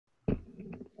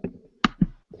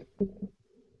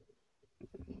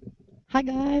Hi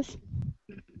guys.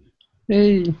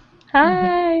 Hey, Okay.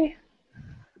 Hi.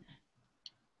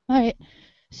 All right.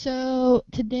 So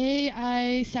today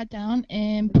I sat down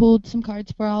and pulled some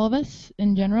cards for all of us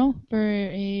in general for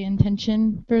a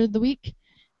intention for the week.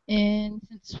 And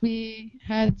since we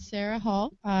had Sarah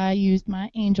Hall, I used my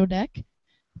angel deck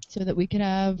so that we could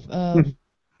have a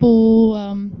full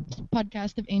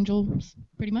podcast of angels,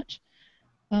 pretty much.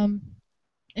 Um,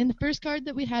 and the first card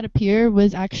that we had appear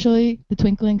was actually the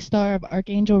twinkling star of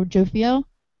Archangel Jophiel,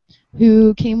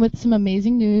 who came with some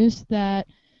amazing news that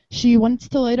she wants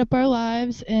to light up our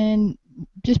lives and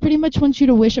just pretty much wants you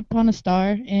to wish upon a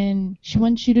star. And she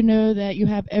wants you to know that you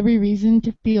have every reason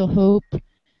to feel hope.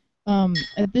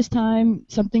 At this time,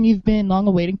 something you've been long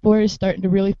awaiting for is starting to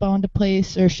really fall into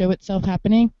place or show itself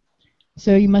happening.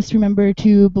 So you must remember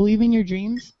to believe in your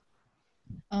dreams.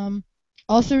 Um,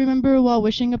 Also, remember while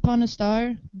wishing upon a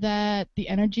star that the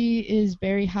energy is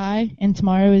very high and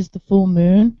tomorrow is the full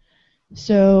moon.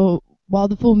 So while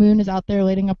the full moon is out there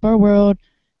lighting up our world,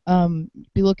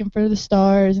 be looking for the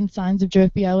stars and signs of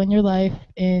Jophiel in your life.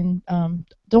 And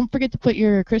don't forget to put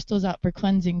your crystals out for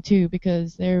cleansing too,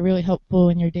 because they're really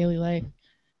helpful in your daily life.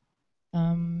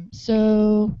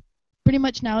 So pretty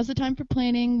much now is the time for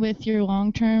planning with your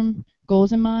long-term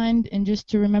goals in mind, and just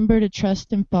to remember to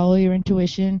trust and follow your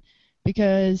intuition,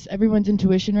 because everyone's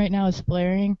intuition right now is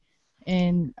flaring,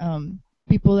 and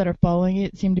people that are following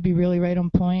it seem to be really right on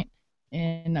point.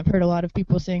 And I've heard a lot of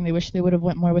people saying they wish they would have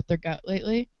went more with their gut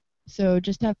lately. So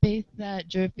just have faith that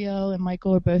Jophiel and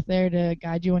Michael are both there to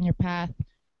guide you on your path.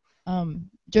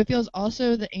 Jophiel is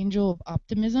also the angel of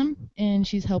optimism, and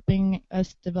she's helping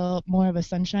us develop more of a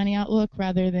sunshiny outlook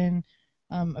rather than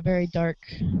a very dark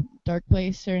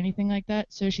place or anything like that.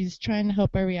 So she's trying to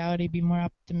help our reality be more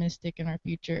optimistic in our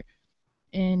future.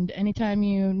 And anytime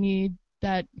you need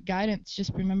that guidance,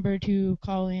 just remember to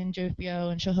call in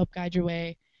Jophiel, and she'll help guide your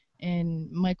way. And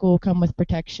Michael will come with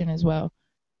protection as well.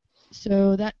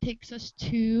 So that takes us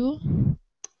to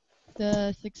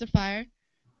the Six of Fire,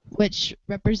 which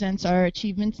represents our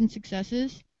achievements and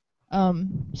successes.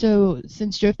 So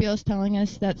since Jophiel is telling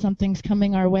us that something's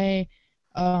coming our way,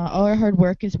 all our hard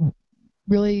work is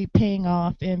really paying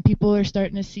off, and people are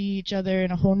starting to see each other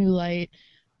in a whole new light.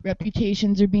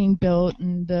 Reputations are being built,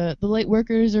 and the light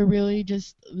workers are really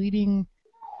just leading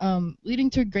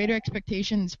to greater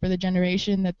expectations for the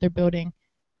generation that they're building,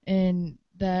 and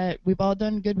that we've all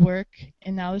done good work,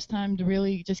 and now it's time to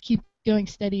really just keep going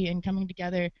steady and coming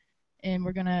together, and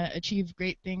we're going to achieve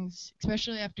great things,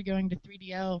 especially after going to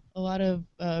 3DL. A lot of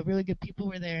really good people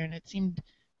were there, and it seemed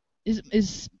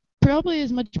is probably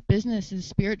as much business as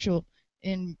spiritual.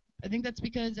 And I think that's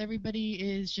because everybody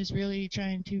is just really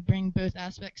trying to bring both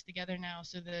aspects together now,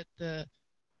 so that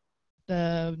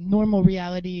the normal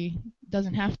reality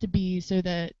doesn't have to be so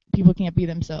that people can't be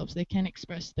themselves. They can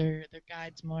express their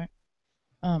guides more.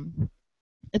 Um,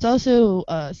 it's also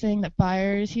saying that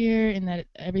fire is here and that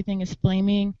everything is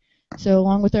flaming. So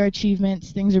along with our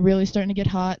achievements, things are really starting to get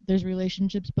hot. There's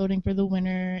relationships building for the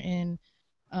winter, and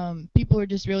people are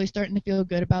just really starting to feel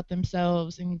good about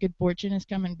themselves, and good fortune is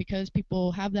coming because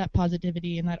people have that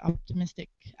positivity and that optimistic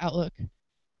outlook.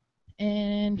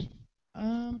 And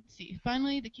let's see.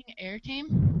 Finally, the King of Air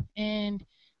came, and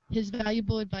his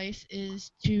valuable advice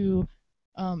is to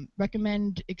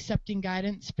recommend accepting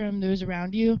guidance from those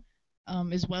around you,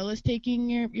 as well as taking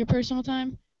your personal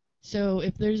time. So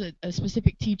if there's a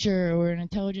specific teacher or an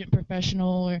intelligent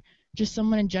professional or just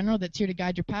someone in general that's here to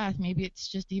guide your path, maybe it's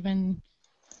just even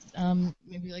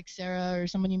maybe like Sarah or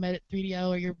someone you met at 3DL,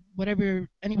 or your whatever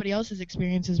anybody else's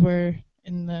experiences were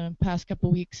in the past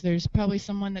couple weeks. There's probably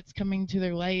someone that's coming to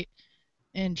their light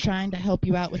and trying to help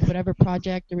you out with whatever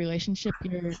project or relationship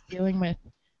you're dealing with.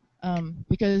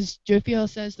 Because Jophiel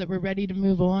says that we're ready to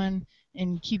move on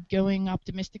and keep going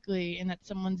optimistically, and that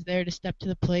someone's there to step to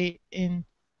the plate and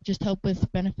just help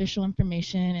with beneficial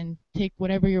information and take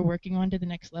whatever you're working on to the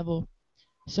next level.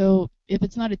 So if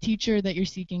it's not a teacher that you're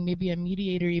seeking, maybe a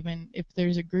mediator, even if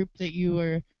there's a group that you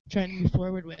are trying to move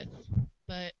forward with.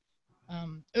 But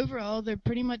overall, they're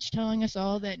pretty much telling us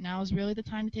all that now is really the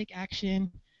time to take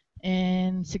action,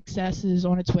 and success is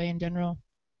on its way in general.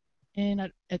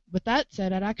 And with that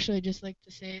said, I'd actually just like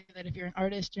to say that if you're an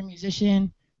artist or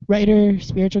musician, writer,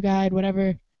 spiritual guide,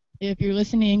 whatever, if you're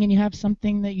listening and you have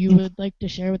something that you would like to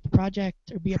share with the project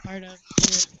or be a part of,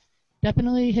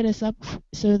 definitely hit us up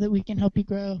so that we can help you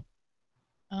grow.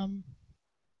 Um,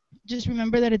 just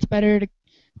remember that it's better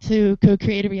to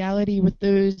co-create a reality with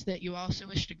those that you also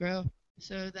wish to grow,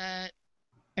 so that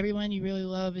everyone you really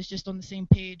love is just on the same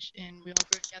page and we all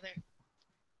grow together.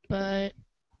 But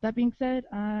that being said,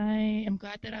 I am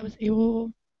glad that I was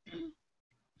able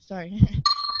Sorry.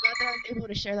 Glad that I was able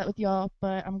to share that with y'all,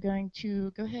 but I'm going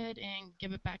to go ahead and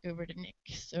give it back over to Nick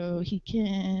so he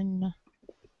can,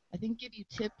 I think, give you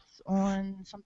tips on something